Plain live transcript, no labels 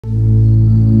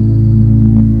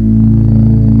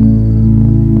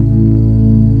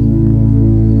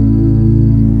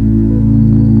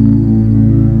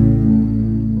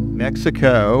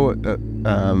Mexico,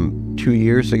 2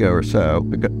 years ago or so,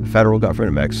 the federal government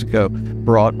of Mexico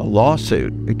brought a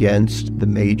lawsuit against the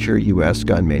major U.S.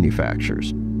 gun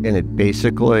manufacturers. And it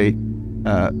basically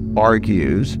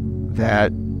argues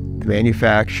that the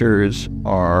manufacturers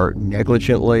are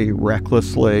negligently,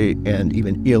 recklessly, and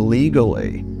even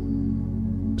illegally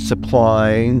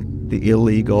supplying the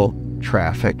illegal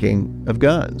trafficking of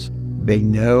guns. They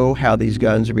know how these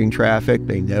guns are being trafficked.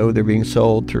 They know they're being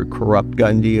sold through corrupt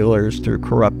gun dealers, through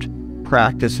corrupt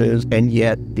practices, and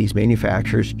yet these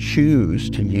manufacturers choose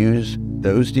to use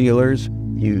those dealers,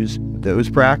 use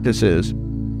those practices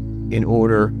in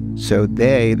order so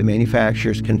the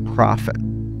manufacturers, can profit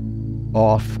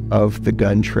off of the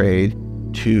gun trade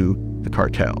to the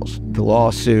cartels. The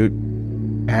lawsuit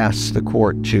asks the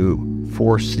court to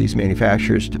force these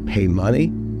manufacturers to pay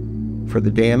money for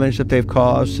the damage that they've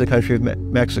caused to the country of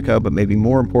Mexico, but maybe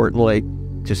more importantly,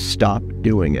 to stop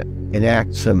doing it,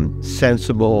 enact some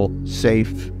sensible,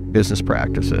 safe business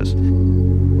practices.